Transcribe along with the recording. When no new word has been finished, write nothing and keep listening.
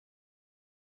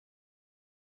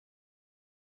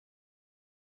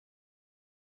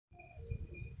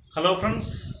Hello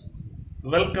friends,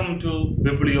 welcome to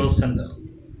Biblio centre.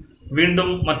 വീണ്ടും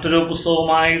മറ്റൊരു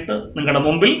പുസ്തകവുമായിട്ട് നിങ്ങളുടെ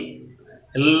മുമ്പിൽ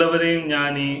എല്ലാവരെയും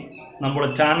ഞാൻ നമ്മുടെ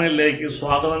ചാനലിലേക്ക്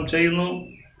സ്വാഗതം ചെയ്യുന്നു.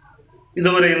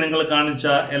 ഇതുവരെ നിങ്ങൾ കാണിച്ച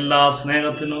എല്ലാ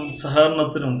സ്നേഹത്തിനും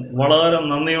സഹകരണത്തിനും വളരെ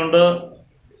നന്ദിയുണ്ട്.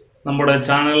 നമ്മുടെ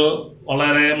ചാനൽ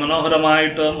വളരെ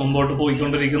മനോഹരമായിട്ട് മുമ്പോട്ട്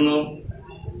പോയിക്കൊണ്ടിരിക്കുന്നു.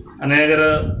 അനേകർ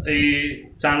ഈ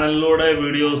ചാനലിലൂടെ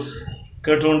വീഡിയോസ്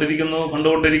കേട്ടുകൊണ്ടിരിക്കുന്നു,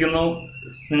 കണ്ടുകൊണ്ടിരിക്കുന്നു.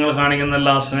 നിങ്ങൾ കാണിക്കുന്ന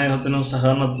എല്ലാ സ്നേഹത്തിനും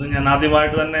സഹകരണത്തിനും ഞാൻ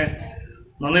ആദ്യമായിട്ട് തന്നെ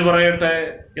നന്ദി പറയട്ടെ.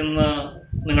 ഇന്ന്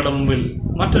നിങ്ങളുടെ മുമ്പിൽ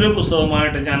മറ്റൊരു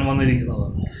പുസ്തകമായിട്ട് ഞാൻ വന്നിരിക്കുന്നത്.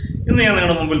 ഇന്ന് ഞാൻ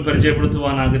നിങ്ങളുടെ മുമ്പിൽ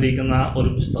പരിചയപ്പെടുത്തുവാൻ ആഗ്രഹിക്കുന്ന ഒരു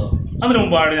പുസ്തകം. അതിനു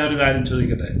മുമ്പായിട്ട് ഞാൻ ഒരു കാര്യം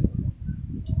ചോദിക്കട്ടെ.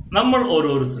 നമ്മൾ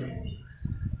ഓരോരുത്തരും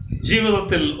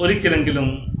ജീവിതത്തിൽ ഒരിക്കലെങ്കിലും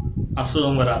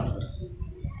അസുഖം വരാത്തവർ,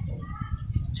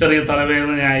 ചെറിയ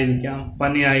തലവേദനയായിരിക്കാം,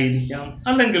 പനിയായിരിക്കാം,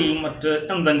 അല്ലെങ്കിൽ മറ്റ്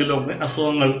എന്തെങ്കിലുമൊക്കെ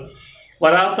അസുഖങ്ങൾ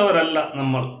വരാത്തവരല്ല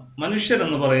നമ്മൾ.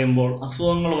 മനുഷ്യരെന്ന് പറയുമ്പോൾ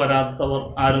അസുഖങ്ങൾ വരാത്തവർ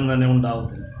ആരും തന്നെ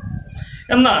ഉണ്ടാവത്തില്ല.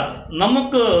 എന്നാൽ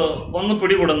നമുക്ക് വന്ന്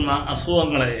പിടിപെടുന്ന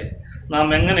അസുഖങ്ങളെ നാം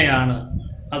എങ്ങനെയാണ്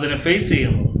അതിനെ ഫേസ്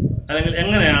ചെയ്യുന്നത്, അല്ലെങ്കിൽ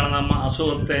എങ്ങനെയാണ് നമ്മൾ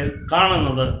അസുഖത്തെ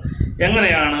കാണുന്നത്,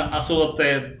 എങ്ങനെയാണ്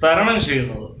അസുഖത്തെ തരണം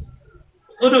ചെയ്യുന്നത്?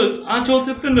 ആ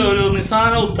ചോദ്യത്തിൻ്റെ ഒരു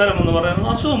നിസ്സാര ഉത്തരം എന്ന്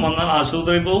പറയുന്നത് അസുഖം വന്നാൽ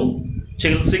ആശുപത്രി പോവും,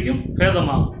 ചികിത്സിക്കും,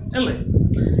 ഭേദമാകും, അല്ലേ?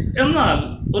 എന്നാൽ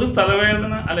ഒരു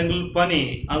തലവേദന അല്ലെങ്കിൽ പനി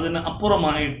അതിന്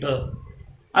അപ്പുറമായിട്ട്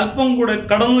അല്പം കൂടെ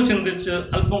കടന്നു ചിന്തിച്ച്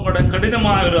അല്പം കൂടെ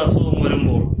കഠിനമായ ഒരു അസുഖം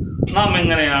വരുമ്പോൾ നാം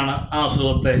എങ്ങനെയാണ് ആ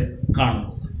അസുഖത്തെ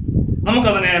കാണുന്നത്?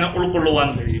 നമുക്കതിനെ ഉൾക്കൊള്ളുവാൻ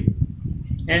കഴിയും.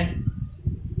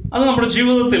 അത് നമ്മുടെ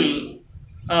ജീവിതത്തിൽ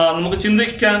നമുക്ക്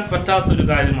ചിന്തിക്കാൻ പറ്റാത്തൊരു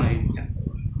കാര്യമായിരിക്കാം.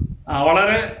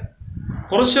 വളരെ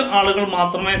കുറച്ച് ആളുകൾ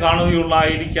മാത്രമേ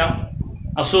കാണുകയുള്ളായിരിക്കാം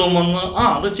അസുഖം വന്ന്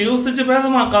അത് ചികിത്സിച്ച്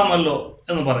ഭേദമാക്കാമല്ലോ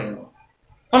എന്ന് പറയുന്നു.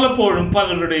 പലപ്പോഴും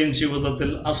പലരുടെയും ജീവിതത്തിൽ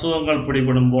അസുഖങ്ങൾ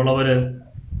പിടിപെടുമ്പോൾ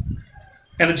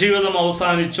എൻ്റെ ജീവിതം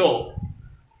അവസാനിച്ചോ,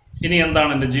 ഇനി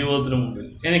എന്താണ് എൻ്റെ ജീവിതത്തിന് മുമ്പിൽ,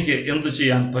 എനിക്ക് എന്ത്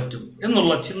ചെയ്യാൻ പറ്റും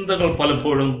എന്നുള്ള ചിന്തകൾ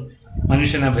പലപ്പോഴും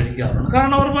മനുഷ്യനെ ഭരിക്കാറുണ്ട്.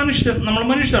 കാരണം നമ്മൾ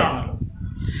മനുഷ്യരാണല്ലോ.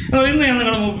 എന്നാൽ ഇന്ന് ഞാൻ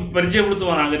നിങ്ങളുടെ മുമ്പിൽ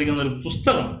പരിചയപ്പെടുത്തുവാൻ ആഗ്രഹിക്കുന്ന ഒരു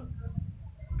പുസ്തകം,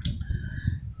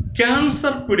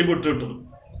 ക്യാൻസർ പിടിപെട്ടിട്ടും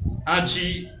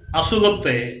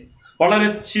അസുഖത്തെ വളരെ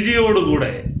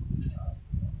ചിരിയോടുകൂടെ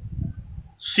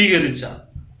സ്വീകരിച്ച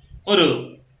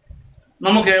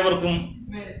നമുക്കേവർക്കും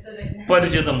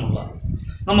പരിചിതമുള്ള,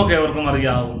 നമുക്കേവർക്കും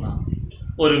അറിയാവുന്ന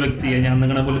ഒരു വ്യക്തിയെ ഞാൻ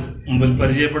നിങ്ങളുടെ മുമ്പിൽ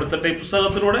പരിചയപ്പെടുത്തട്ടെ ഈ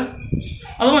പുസ്തകത്തിലൂടെ.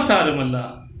 അത് മറ്റാരുമല്ല,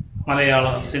 മലയാള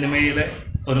സിനിമയിലെ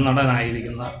ഒരു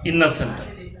നടനായിരിക്കുന്ന ഇന്നസെൻ്റ്.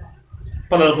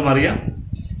 പലർക്കും അറിയാം.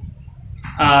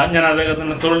 ഞാൻ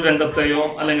അദ്ദേഹത്തിൻ്റെ തൊഴിൽ രംഗത്തെയോ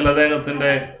അല്ലെങ്കിൽ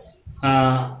അദ്ദേഹത്തിൻ്റെ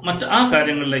മറ്റ്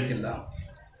കാര്യങ്ങളിലേക്കില്ല.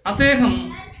 അദ്ദേഹം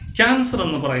ക്യാൻസർ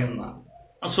എന്ന് പറയുന്ന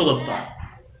അസുഖത്താൽ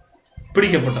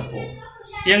പിടിക്കപ്പെട്ടപ്പോൾ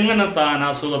എങ്ങനെ താൻ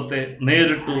അസുഖത്തെ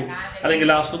നേരിട്ടു, അല്ലെങ്കിൽ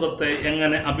ആ അസുഖത്തെ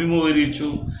എങ്ങനെ അഭിമുഖീകരിച്ചു,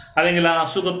 അല്ലെങ്കിൽ ആ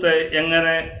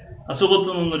അസുഖത്തു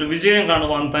നിന്നൊരു വിജയം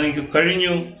കാണുവാൻ തനിക്ക്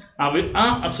കഴിഞ്ഞു, ആ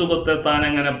അസുഖത്തെ താൻ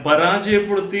എങ്ങനെ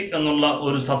പരാജയപ്പെടുത്തി എന്നുള്ള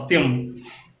ഒരു സത്യം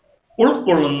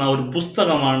ഉൾക്കൊള്ളുന്ന ഒരു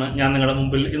പുസ്തകമാണ് ഞാൻ നിങ്ങളുടെ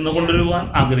മുമ്പിൽ ഇന്ന് കൊണ്ടുവരുവാൻ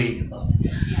ആഗ്രഹിക്കുന്നത്.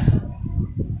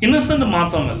 ഇന്നസെൻ്റ്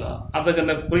മാത്രമല്ല,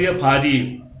 അദ്ദേഹത്തിൻ്റെ പ്രിയ ഭാര്യയും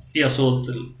ഈ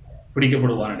അസുഖത്തിൽ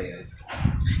പിടിക്കപ്പെടുവാനിടയായി.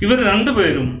 ഇവർ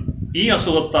രണ്ടുപേരും ഈ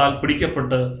അസുഖത്താൽ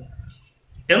പിടിക്കപ്പെട്ട്,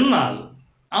 എന്നാൽ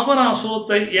അവർ ആ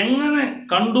അസുഖത്തെ എങ്ങനെ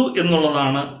കണ്ടു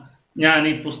എന്നുള്ളതാണ് ഞാൻ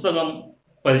ഈ പുസ്തകം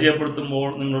പരിചയപ്പെടുത്തുമ്പോൾ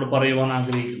നിങ്ങളോട് പറയുവാൻ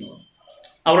ആഗ്രഹിക്കുന്നത്.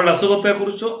 അവരുടെ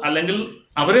അസുഖത്തെക്കുറിച്ചോ അല്ലെങ്കിൽ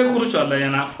അവരെക്കുറിച്ചോ അല്ല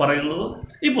ഞാൻ പറയുന്നത്,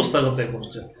 ഈ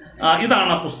പുസ്തകത്തെക്കുറിച്ച്.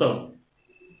 ഇതാണ് ആ പുസ്തകം.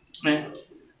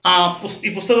 ഈ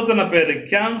പുസ്തകത്തിൻ്റെ പേര്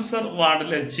ക്യാൻസർ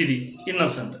വാർഡിലെ ചിരി,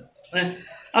 ഇന്നസെൻ്റ്.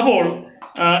 അപ്പോൾ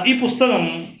ഈ പുസ്തകം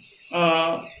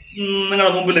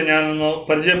നിങ്ങളുടെ മുമ്പിൽ ഞാനൊന്ന്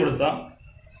പരിചയപ്പെടുത്താം.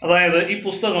 അതായത് ഈ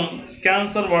പുസ്തകം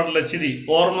ക്യാൻസർ വാർഡിലെ ചിരി,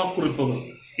 ഓർമ്മക്കുറിപ്പുകൾ,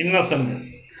 ഇന്നസെൻ്റ്,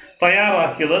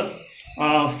 തയ്യാറാക്കിയത്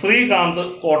ശ്രീകാന്ത്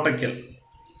കോട്ടയ്ക്കൽ.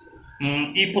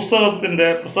 ഈ പുസ്തകത്തിൻ്റെ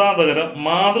പ്രസാധകർ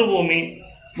മാതൃഭൂമി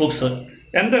ബുക്സ്.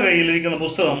 എൻ്റെ കയ്യിലിരിക്കുന്ന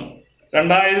പുസ്തകം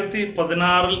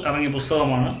 2016 ഇറങ്ങിയ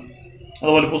പുസ്തകമാണ്.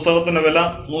 അതുപോലെ പുസ്തകത്തിൻ്റെ വില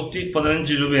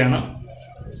 115 രൂപയാണ്.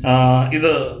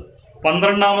 ഇത്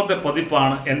 12ാമത്തെ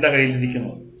പതിപ്പാണ് എൻ്റെ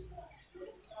കയ്യിലിരിക്കുന്നത്.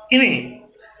 ഇനി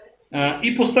ഈ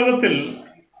പുസ്തകത്തിൽ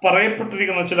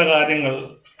പറയപ്പെട്ടിരിക്കുന്ന ചില കാര്യങ്ങൾ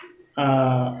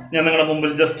ഞാൻ നിങ്ങളുടെ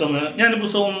മുമ്പിൽ ഞാൻ ഈ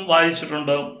പുസ്തകം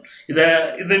വായിച്ചിട്ടുണ്ട്.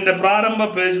 ഇതിൻ്റെ പ്രാരംഭ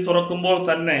പേജ് തുറക്കുമ്പോൾ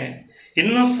തന്നെ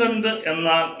ഇന്നസെൻ്റ്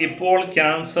എന്നാൽ ഇപ്പോൾ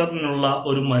ക്യാൻസറിനുള്ള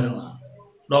ഒരു മരുന്നാണ്.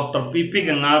 ഡോക്ടർ പി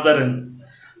ഗംഗാധരൻ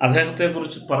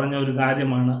അദ്ദേഹത്തെക്കുറിച്ച് പറഞ്ഞ ഒരു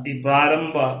കാര്യമാണ് ഈ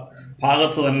പ്രാരംഭ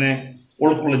ഭാഗത്ത് തന്നെ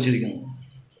ഉൾക്കൊള്ളിച്ചിരിക്കുന്നത്.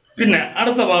 പിന്നെ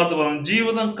അടുത്ത ഭാഗത്ത് പറഞ്ഞു,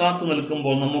 ജീവിതം കാത്തു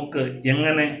നിൽക്കുമ്പോൾ നമുക്ക്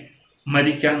എങ്ങനെ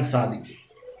മരിക്കാൻ സാധിക്കും.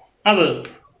 അത്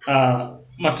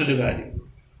മറ്റൊരു കാര്യം.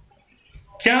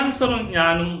 ക്യാൻസറും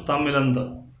ഞാനും തമ്മിലെന്ത്?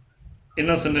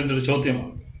 ഇന്നസെൻ്റിൻ്റെ ഒരു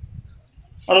ചോദ്യമാണ്.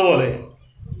 അതുപോലെ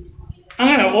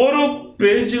അങ്ങനെ ഓരോ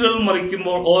പേജുകൾ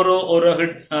മറിക്കുമ്പോൾ ഓരോ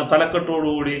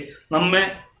തലക്കെട്ടോടുകൂടി നമ്മെ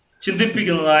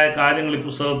ചിന്തിപ്പിക്കുന്നതായ കാര്യങ്ങൾ ഈ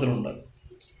പുസ്തകത്തിലുണ്ട്.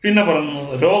 പിന്നെ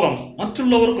പറയുന്നത് രോഗം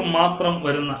മറ്റുള്ളവർക്ക് മാത്രം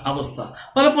വരുന്ന അവസ്ഥ.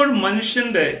 പലപ്പോഴും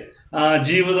മനുഷ്യൻ്റെ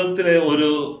ജീവിതത്തിലെ ഒരു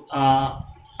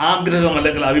ആഗ്രഹം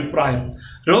അല്ലെങ്കിൽ അഭിപ്രായം,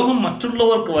 രോഗം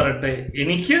മറ്റുള്ളവർക്ക് വരട്ടെ,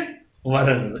 എനിക്ക്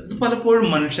വരരുത്. ഇത് പലപ്പോഴും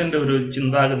മനുഷ്യൻ്റെ ഒരു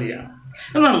ചിന്താഗതിയാണ്.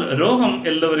 എന്നാൽ രോഗം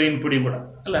എല്ലാവരെയും പിടിപെടാം,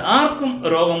 അല്ലെ? ആർക്കും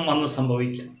രോഗം വന്ന്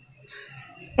സംഭവിക്കാം.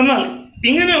 എന്നാൽ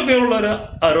ഇങ്ങനെയൊക്കെയുള്ള ഒരു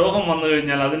രോഗം വന്നു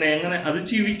കഴിഞ്ഞാൽ അതിനെ എങ്ങനെ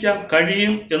അതിജീവിക്കാൻ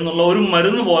കഴിയും എന്നുള്ള ഒരു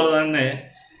മരുന്ന് പോലെ തന്നെ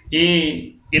ഈ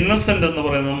ഇന്നസെൻ്റ് എന്ന്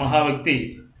പറയുന്ന മഹാവ്യക്തി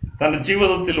തൻ്റെ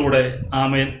ജീവിതത്തിലൂടെ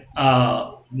ആമേൻ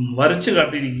വരച്ചു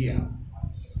കാട്ടിയിരിക്കുകയാണ്.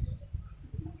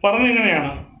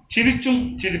 പറഞ്ഞെങ്ങനെയാണ്? ചിരിച്ചും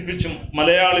ചിരിപ്പിച്ചും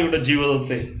മലയാളിയുടെ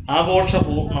ജീവിതത്തെ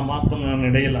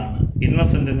ആഘോഷപൂർണ്ണമാക്കുന്നതിനിടയിലാണ്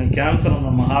ഇന്നസെന്റിന് ക്യാൻസർ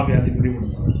എന്ന മഹാവ്യാധി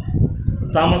പിടിപെടുന്നത്.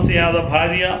 താമസിയാതെ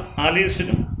ഭാര്യ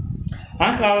ആലീസിനും ആ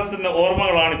കാലത്തിൻ്റെ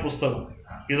ഓർമ്മകളാണ് ഈ പുസ്തകം.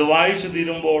 ഇത് വായിച്ചു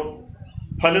തീരുമ്പോൾ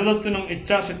ഫലിതത്തിനും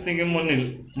ഇച്ഛാശക്തിക്കും മുന്നിൽ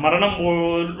മരണം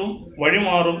പോലും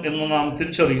വഴിമാറും എന്ന് നാം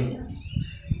തിരിച്ചറിയുന്നു.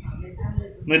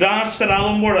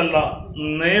 നിരാശരാകുമ്പോഴല്ല,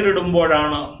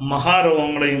 നേരിടുമ്പോഴാണ്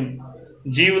മഹാരോഗങ്ങളെയും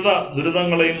ജീവിത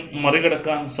ദുരിതങ്ങളെയും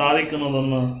മറികടക്കാൻ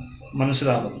സാധിക്കുന്നതെന്ന്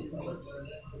മനസ്സിലാകുന്നു.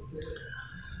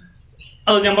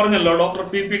 അത് ഞാൻ പറഞ്ഞല്ലോ, ഡോക്ടർ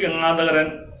പി ഗംഗാധരൻ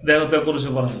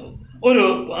ഇദ്ദേഹത്തെക്കുറിച്ച് പറഞ്ഞു. ഒരു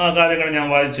കാര്യങ്ങൾ ഞാൻ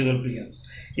വായിച്ചു കേൾപ്പിക്കാം.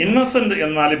 ഇന്നസെന്റ്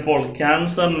എന്നാൽ ഇപ്പോൾ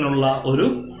ക്യാൻസറിനുള്ള ഒരു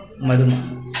മരുന്നാണ്.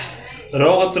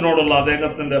 രോഗത്തിനോടുള്ള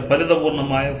അദ്ദേഹത്തിൻ്റെ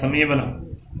ഫലിതപൂർണമായ സമീപനം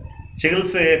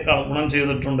ചികിത്സയേക്കാൾ ഗുണം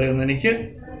ചെയ്തിട്ടുണ്ട് എന്ന് എനിക്ക്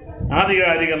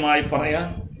ആധികാരികമായി പറയാൻ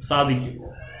സാധിക്കും.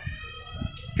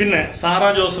 പിന്നെ സാറാ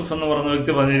ജോസഫ് എന്ന് പറയുന്ന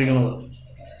വ്യക്തി പറഞ്ഞിരിക്കുന്നത്,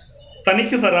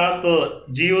 തനിക്ക് തരാത്തത്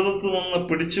ജീവിതത്തിൽ നിന്ന്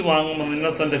പിടിച്ചു വാങ്ങുമെന്ന്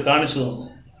ഇന്നസെന്റ് കാണിച്ചു തന്നു.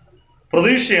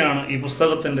 പ്രതീക്ഷയാണ് ഈ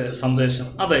പുസ്തകത്തിൻ്റെ സന്ദേശം.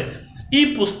 അതെ, ഈ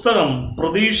പുസ്തകം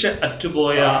പ്രതീക്ഷ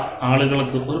അറ്റുപോയ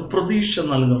ആളുകൾക്ക് ഒരു പ്രതീക്ഷ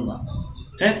നൽകുന്ന,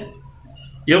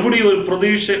 എവിടെയോ ഒരു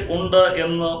പ്രതീക്ഷ ഉണ്ട്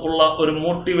എന്ന് ഉള്ള ഒരു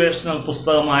മോട്ടിവേഷണൽ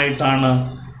പുസ്തകമായിട്ടാണ്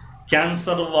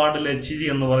ക്യാൻസർ വാർഡിലെ ചിരി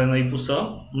എന്ന് പറയുന്ന ഈ പുസ്തകം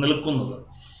നിൽക്കുന്നത്.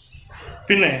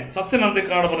 പിന്നെ സത്യൻ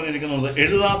അന്തിക്കാട് പറഞ്ഞിരിക്കുന്നത്,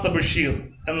 എഴുതാത്ത ബഷീർ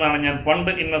എന്നാണ് ഞാൻ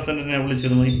പണ്ട് ഇന്നസെന്റിനെ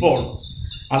വിളിച്ചിരുന്നത്. ഇപ്പോൾ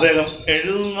അദ്ദേഹം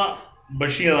എഴുതുന്ന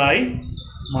ബഷീറായി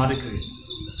മാറിക്കഴിഞ്ഞു.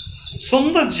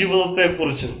 സ്വന്തം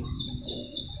ജീവിതത്തെക്കുറിച്ച്,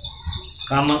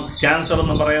 കാരണം ക്യാൻസർ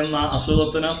എന്ന് പറയുന്ന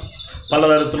അസുഖത്തിന്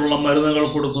പലതരത്തിലുള്ള മരുന്നുകൾ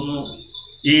കൊടുക്കുന്നു.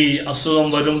 ഈ അസുഖം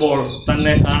വരുമ്പോൾ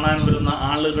തന്നെ കാണാൻ വരുന്ന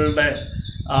ആളുകളുടെ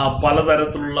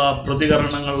പലതരത്തിലുള്ള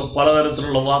പ്രതികരണങ്ങൾ,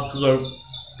 പലതരത്തിലുള്ള വാക്കുകൾ,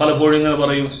 പലപ്പോഴും ഇങ്ങനെ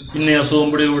പറയും, ഇന്ന അസുഖം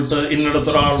പിടിവിട്ട്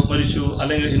ഇന്നിടത്തൊരാൾ മരിച്ചു,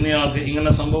 അല്ലെങ്കിൽ ഇന്നയാൾക്ക്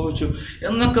ഇങ്ങനെ സംഭവിച്ചു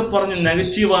എന്നൊക്കെ പറഞ്ഞ്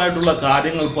നെഗറ്റീവായിട്ടുള്ള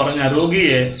കാര്യങ്ങൾ പറഞ്ഞ്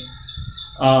രോഗിയെ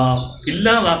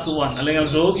ഇല്ലാതാക്കുവാൻ അല്ലെങ്കിൽ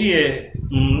രോഗിയെ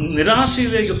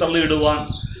നിരാശയിലേക്ക് തള്ളിയിടുവാൻ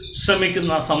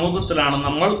ശ്രമിക്കുന്ന സമൂഹത്തിലാണ്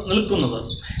നമ്മൾ നിൽക്കുന്നത്.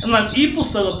 എന്നാൽ ഈ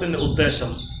പുസ്തകത്തിൻ്റെ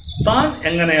ഉദ്ദേശം, താൻ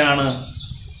എങ്ങനെയാണ്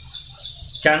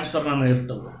ക്യാൻസറിനെ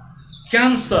നേരിട്ടത്,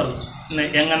 ക്യാൻസറിനെ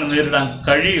എങ്ങനെ നേരിടാൻ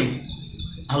കഴിയും,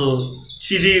 അത്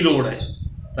ചിരിയിലൂടെ,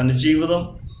 തൻ്റെ ജീവിതം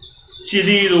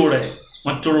ചിരിയിലൂടെ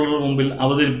മറ്റുള്ളവരുടെ മുമ്പിൽ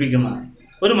അവതരിപ്പിക്കുന്ന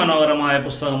ഒരു മനോഹരമായ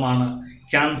പുസ്തകമാണ്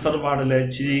ക്യാൻസർ വാർഡിലെ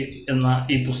ചിരി എന്ന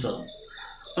ഈ പുസ്തകം.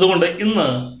 അതുകൊണ്ട് ഇന്ന്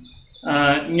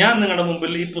ഞാൻ നിങ്ങളുടെ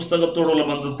മുമ്പിൽ ഈ പുസ്തകത്തോടുള്ള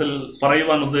ബന്ധത്തിൽ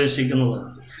പറയുവാൻ ഉദ്ദേശിക്കുന്നത്,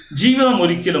 ജീവിതം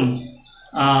ഒരിക്കലും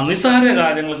നിസ്സാര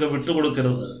കാര്യങ്ങൾക്ക്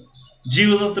വിട്ടുകൊടുക്കരുത്.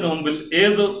 ജീവിതത്തിന് മുമ്പിൽ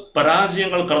ഏത്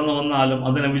പരാജയങ്ങൾ കടന്നു വന്നാലും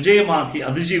അതിനെ വിജയമാക്കി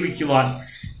അതിജീവിക്കുവാൻ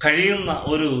കഴിയുന്ന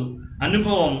ഒരു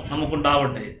അനുഭവം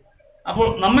നമുക്കുണ്ടാവട്ടെ. അപ്പോൾ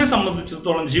നമ്മെ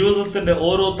സംബന്ധിച്ചിടത്തോളം ജീവിതത്തിൻ്റെ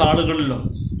ഓരോ താളുകളിലും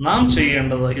നാം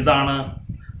ചെയ്യേണ്ടത് ഇതാണ്: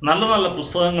 നല്ല നല്ല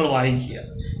പുസ്തകങ്ങൾ വായിക്കുക.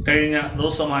 കഴിഞ്ഞ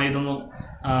ദിവസമായിരുന്നു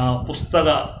പുസ്തക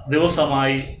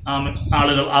ദിവസമായി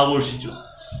ആളുകൾ ആഘോഷിച്ചു.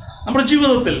 നമ്മുടെ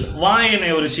ജീവിതത്തിൽ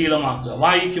വായനയെ ഒരു ശീലമാക്കുക.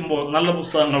 വായിക്കുമ്പോൾ നല്ല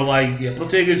പുസ്തകങ്ങൾ വായിക്കുക.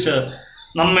 പ്രത്യേകിച്ച്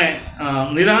നമ്മെ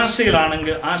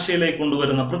നിരാശയിലാണെങ്കിൽ ആശയിലേക്ക്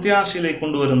കൊണ്ടുവരുന്ന, പ്രത്യാശയിലേക്ക്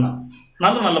കൊണ്ടുവരുന്ന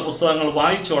നല്ല നല്ല പുസ്തകങ്ങൾ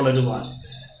വായിച്ചു വളരുവാൻ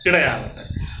ഇടയാകട്ടെ.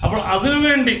 അപ്പോൾ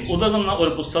അതിനുവേണ്ടി ഉതകുന്ന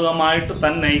ഒരു പുസ്തകമായിട്ട്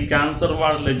തന്നെ ഈ ക്യാൻസർ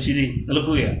വാർഡിലെ ചിരി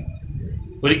നിൽക്കുകയാണ്.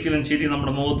 ഒരിക്കലും ചിരി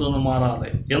നമ്മുടെ മുഖത്തു നിന്ന് മാറാതെ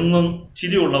എന്നും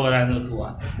ചിരിയുള്ളവരായി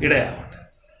നിൽക്കുവാൻ ഇടയാകട്ടെ.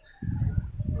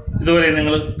 ഇതുവരെ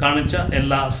നിങ്ങൾ കാണിച്ച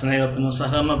എല്ലാ സ്നേഹത്തിനും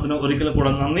സഹകരണത്തിനും ഒരിക്കൽ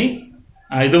കൂടെ നന്ദി.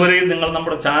 ഇതുവരെയും നിങ്ങൾ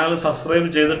നമ്മുടെ ചാനൽ സബ്സ്ക്രൈബ്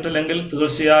ചെയ്തിട്ടില്ലെങ്കിൽ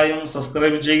തീർച്ചയായും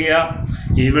സബ്സ്ക്രൈബ് ചെയ്യുക.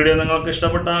 ഈ വീഡിയോ നിങ്ങൾക്ക്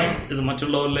ഇഷ്ടപ്പെട്ടാൽ ഇത്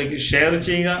മറ്റുള്ളവരിലേക്ക് ഷെയർ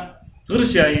ചെയ്യുക.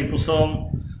 തീർച്ചയായും ഈ പുസ്തകം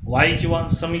വായിക്കുവാൻ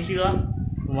ശ്രമിക്കുക,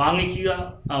 വാങ്ങിക്കുക,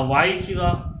 വായിക്കുക.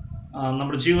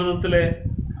 നമ്മുടെ ജീവിതത്തിലെ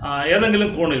ഏതെങ്കിലും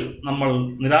കോണിൽ നമ്മൾ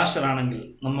നിരാശരാണെങ്കിൽ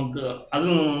നമുക്ക് അതിൽ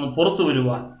നിന്ന് പുറത്തു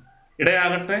വരുവാൻ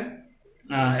ഇടയാകട്ടെ.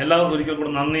 എല്ലാവർക്കും ഒരിക്കൽ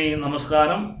കൂടെ നന്ദി,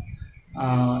 നമസ്കാരം.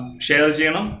 ഷെയർ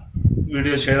ചെയ്യണം,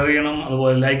 വീഡിയോ ഷെയർ ചെയ്യണം,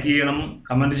 അതുപോലെ ലൈക്ക് ചെയ്യണം,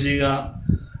 കമൻറ്റ് ചെയ്യുക.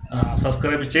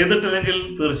 സബ്സ്ക്രൈബ് ചെയ്തിട്ടില്ലെങ്കിൽ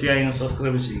തീർച്ചയായും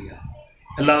സബ്സ്ക്രൈബ് ചെയ്യുക.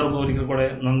 എല്ലാവർക്കും ഒരിക്കൽ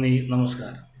കൂടെ നന്ദി,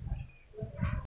 നമസ്കാരം.